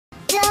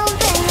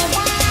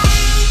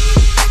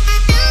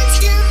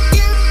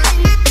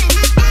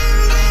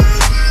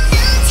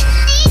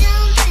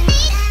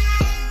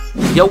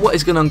Yo, what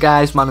is going on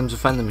guys, my name's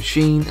Inferno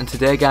Machine, and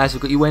today guys I've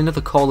got you another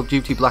Call of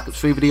Duty Black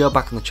Ops 3 video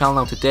back on the channel.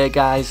 Now today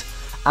guys,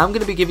 I'm going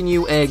to be giving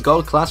you a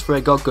God class for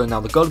a God gun. Now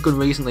the God gun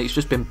recently, it's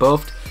just been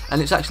buffed,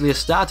 and it's actually a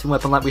starting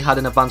weapon like we had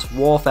in Advanced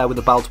Warfare with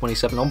the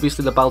Bal-27.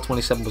 Obviously the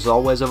Bal-27 was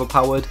always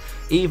overpowered,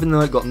 even though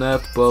it got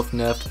nerfed,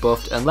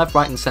 buffed, and left,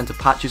 right and centre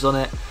patches on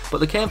it. But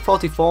the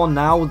KN-44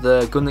 now,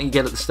 the gun that you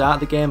get at the start of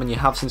the game and you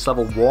have since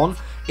level 1,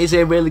 is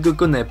a really good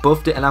gun. They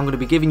buffed it, and I'm going to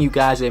be giving you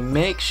guys a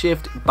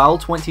makeshift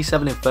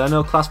Bal-27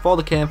 Inferno class for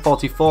the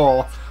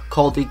KN-44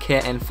 called the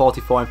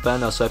KN-44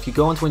 Inferno. So if you're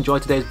going to enjoy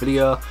today's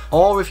video,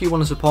 or if you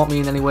want to support me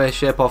in any way,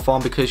 shape or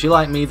form, because you're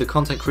like me, the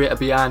content creator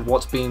behind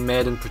what's being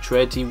made and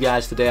portrayed to you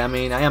guys today. I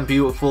mean, I am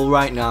beautiful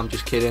right now, I'm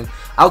just kidding.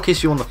 I'll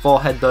kiss you on the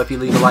forehead though if you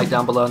leave a like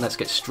down below, and let's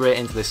get straight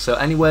into this. So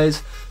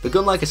anyways, the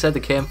gun, like I said, the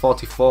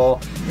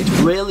KN-44, it's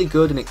really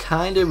good, and it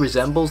kind of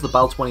resembles the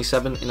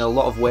Bal-27 in a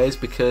lot of ways,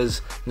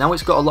 because now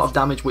it's got a lot of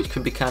damage which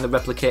can be kind of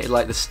replicated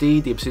like the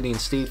Steed, the Obsidian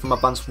Steed from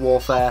Advanced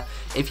Warfare,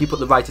 if you put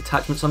the right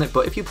attachments on it.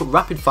 But if you put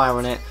rapid fire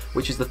on it,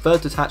 which is the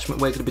first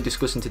attachment we're going to be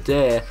discussing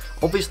today,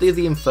 obviously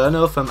the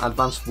Inferno from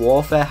Advanced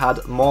Warfare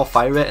had more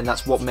fire rate, and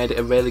that's what made it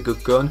a really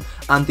good gun,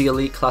 and the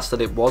elite class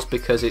that it was,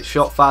 because it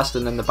shot fast,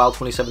 and then the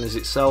Bal-27 is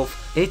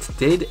itself, it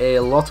did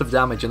a lot of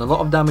damage, and a lot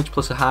of damage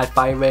plus a high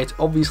fire rate.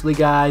 Obviously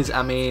guys,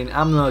 I mean,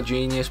 I'm no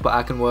genius, but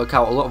I can work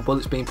out a lot of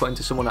bullets being put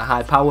into someone at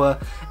high power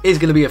is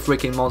going to be a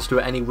freaking monster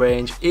at any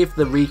range if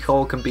the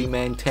recoil can be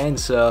maintained.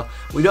 So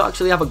we don't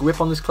actually have a grip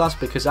on this class,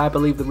 because I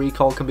believe the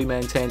recoil can be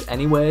maintained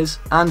anyways,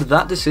 and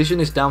that decision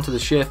is down to the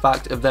sheer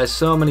fact of there's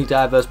so many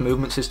diverse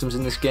movement systems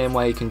in this game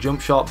where you can jump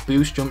shot,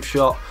 boost jump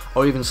shot,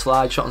 or even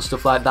slide shot and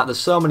stuff like that. There's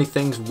so many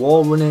things,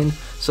 wall running,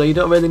 so you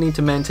don't really need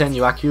to maintain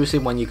your accuracy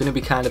when you're going to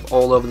be kind of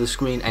all over the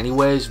screen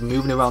anyways,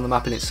 moving around the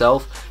map in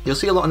itself. You'll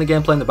see a lot in the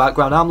gameplay in the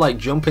background. I'm like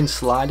jumping,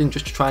 sliding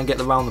just to try and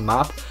get around the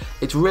map.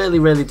 It's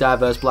really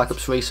diverse, Black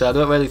Ops 3, so I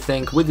don't really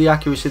think, with the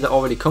accuracy that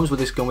already comes with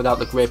this gun without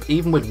the grip,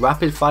 even with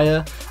rapid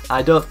fire,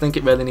 I don't think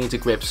it really needs a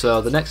grip.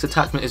 So the next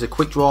attachment is a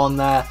quick draw on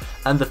there,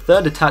 and the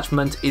third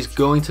attachment is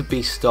going to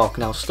be stock.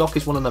 Now stock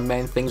is one of the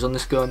main things on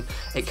this gun.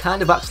 It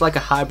kind of acts like a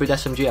hybrid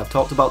SMG. I've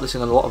talked about this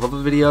in a lot of other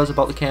videos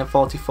about the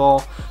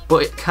KN-44,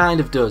 but it kind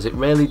of does, it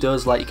really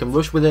does. Like, you can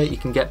rush with it, you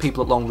can get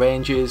people at long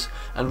ranges,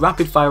 and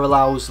rapid fire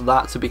allows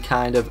that to be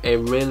kind of a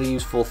really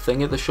useful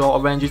thing at the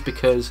shorter ranges,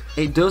 because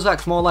it does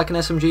act more like an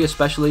SMG,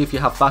 especially if you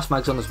have fast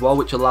mags on as well,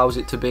 which allows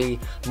it to be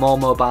more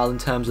mobile in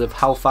terms of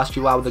how fast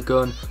you are with the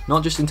gun,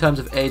 not just in terms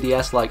of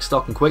ADS like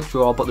stock and quick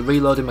draw, but the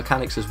reloading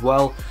mechanics as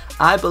well.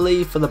 I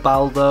believe for the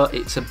Bal though,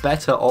 it's a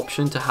better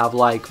option to have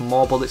like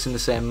more bullets in the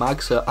same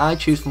mag, so I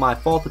choose for my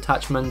fourth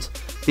attachment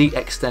the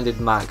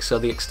extended mag. So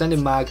the extended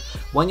mag,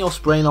 when you're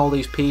spraying all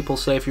these people,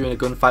 say if you're in a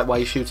gunfight where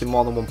you're shooting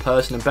more than one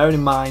person, and bearing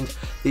in mind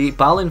the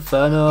Bal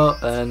Inferno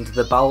and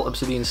the Bal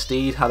Obsidian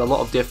Steed had a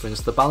lot of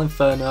difference. The Bal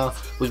Inferno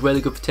was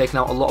really good for taking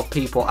out a lot of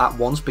people at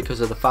once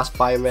because of the fast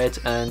fire rate,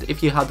 and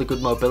if you had the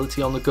good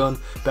mobility on the gun,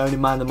 bearing in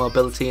mind the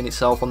mobility in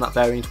itself on that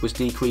variant was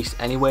decreased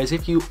anyways,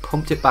 if you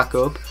pumped it back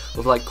up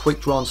with like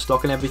quick draw and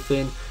stock and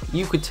everything,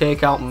 you could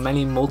take out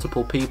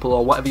multiple people,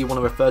 or whatever you want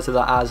to refer to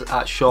that as,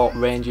 at short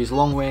ranges,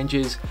 long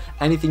ranges,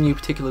 anything you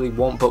particularly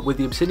want. But with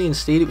the Obsidian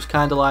Steed, it was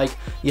kind of like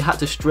you had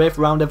to strafe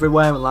around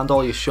everywhere and land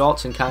all your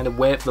shots and kind of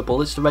wait for the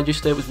bullets to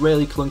register. It was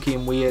really clunky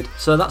and weird,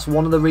 so that's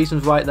one of the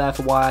reasons right there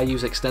for why I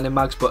use extended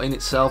mags. But in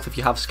itself, if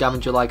you have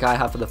scavenger like I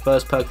have for the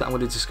first perk that I'm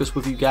going to discuss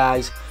with you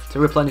guys, to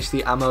replenish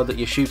the ammo that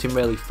you're shooting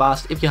really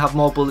fast, if you have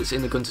more bullets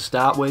in the gun to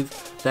start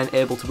with, then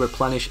able to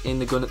replenish in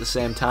the gun at the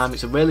same time,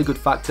 it's a really good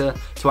factor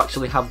to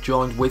actually have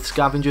joined with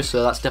scavenger.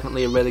 So that's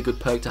definitely a really good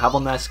perk to have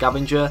on there,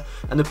 scavenger.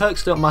 And the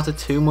perks don't matter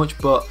too much,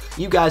 but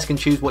you guys can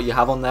choose what you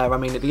have on there. I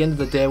mean, at the end of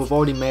the day, we've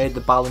already made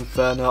the Bal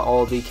Inferno,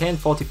 or the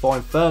KN-44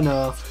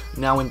 Inferno,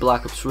 now in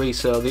Black Ops 3.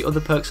 So the other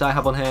perks I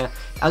have on here,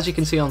 as you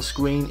can see on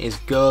screen, is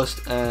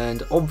Ghost,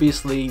 and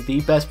obviously the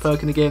best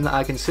perk in the game that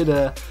I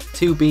consider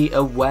to be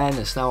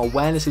Awareness. Now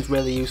awareness is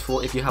really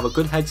useful if you have a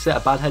good headset, a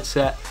bad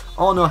headset,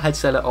 or no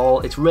headset at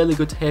all. It's really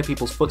good to hear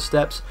people's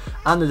footsteps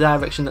and the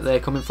direction that they're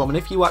coming from, and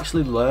if you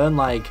actually learn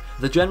like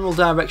the general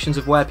directions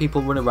of where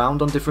people run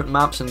around on different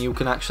maps, and you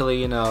can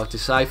actually, you know,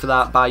 decipher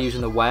that by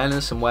using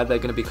awareness and where they're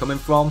going to be coming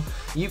from,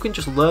 you can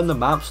just learn the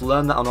maps,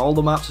 learn that on all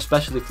the maps,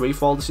 especially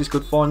freefall this is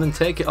good for, and then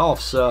take it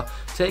off. So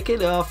take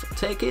it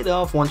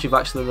off once you've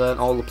actually learned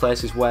all the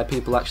places where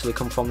people actually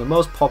come from, the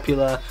most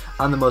popular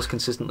and the most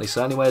consistently.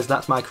 So anyways,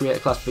 that's my creator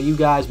class for you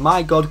guys,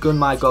 my god gun,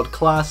 my god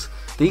class,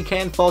 the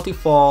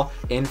KN-44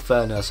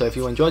 Inferno. So if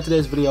you enjoyed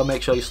today's video,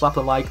 make sure you slap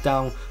a like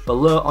down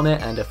below on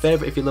it, and a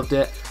favourite if you loved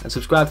it, and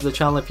subscribe to the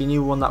channel if you're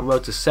new. We're on that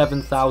road to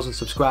 7,000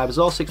 subscribers,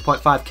 or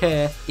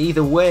 6.5k.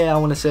 Either way, I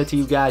want to say to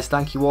you guys,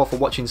 thank you all for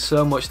watching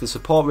so much. The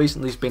support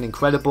recently has been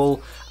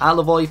incredible. I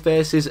love all your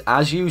faces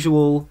as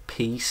usual.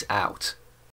 Peace out.